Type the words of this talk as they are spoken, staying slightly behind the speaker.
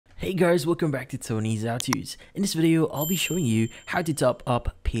Hey guys, welcome back to Tony's How To's. In this video, I'll be showing you how to top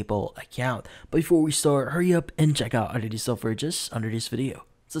up PayPal account. But before we start, hurry up and check out other software just under this video.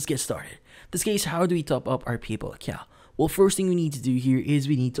 So let's get started. In this case, how do we top up our PayPal account? Well, first thing we need to do here is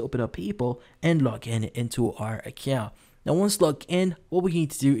we need to open up PayPal and log in into our account. Now once logged in, what we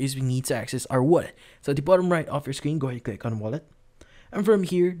need to do is we need to access our wallet. So at the bottom right of your screen, go ahead and click on wallet. And from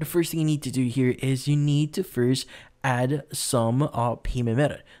here, the first thing you need to do here is you need to first add some payment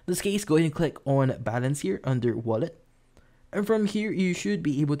method. In this case, go ahead and click on balance here under wallet. And from here, you should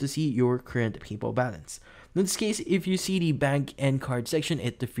be able to see your current PayPal balance. In this case, if you see the bank and card section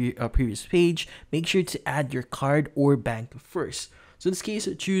at the previous page, make sure to add your card or bank first. So in this case,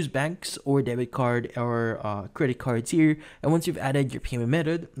 choose banks or debit card or credit cards here. And once you've added your payment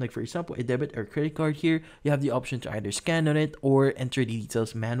method, like for example, a debit or credit card here, you have the option to either scan on it or enter the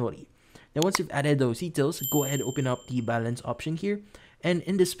details manually. Now, once you've added those details, go ahead and open up the balance option here. And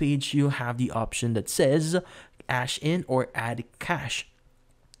in this page, you'll have the option that says cash in or add cash.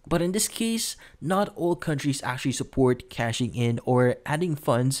 But in this case, not all countries actually support cashing in or adding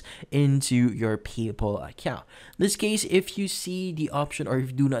funds into your PayPal account. In this case, if you see the option or if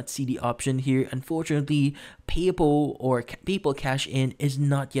you do not see the option here, unfortunately, PayPal or PayPal Cash In is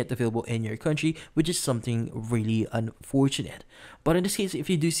not yet available in your country, which is something really unfortunate. But in this case, if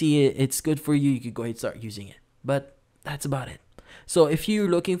you do see it, it's good for you. You could go ahead and start using it. But that's about it. So if you're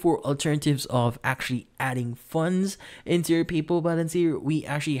looking for alternatives of actually adding funds into your PayPal balance here, we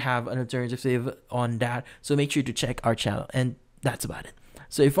actually have an alternative on that. So make sure to check our channel, and that's about it.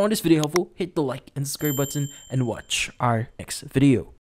 So if you found this video helpful, hit the like and subscribe button and watch our next video.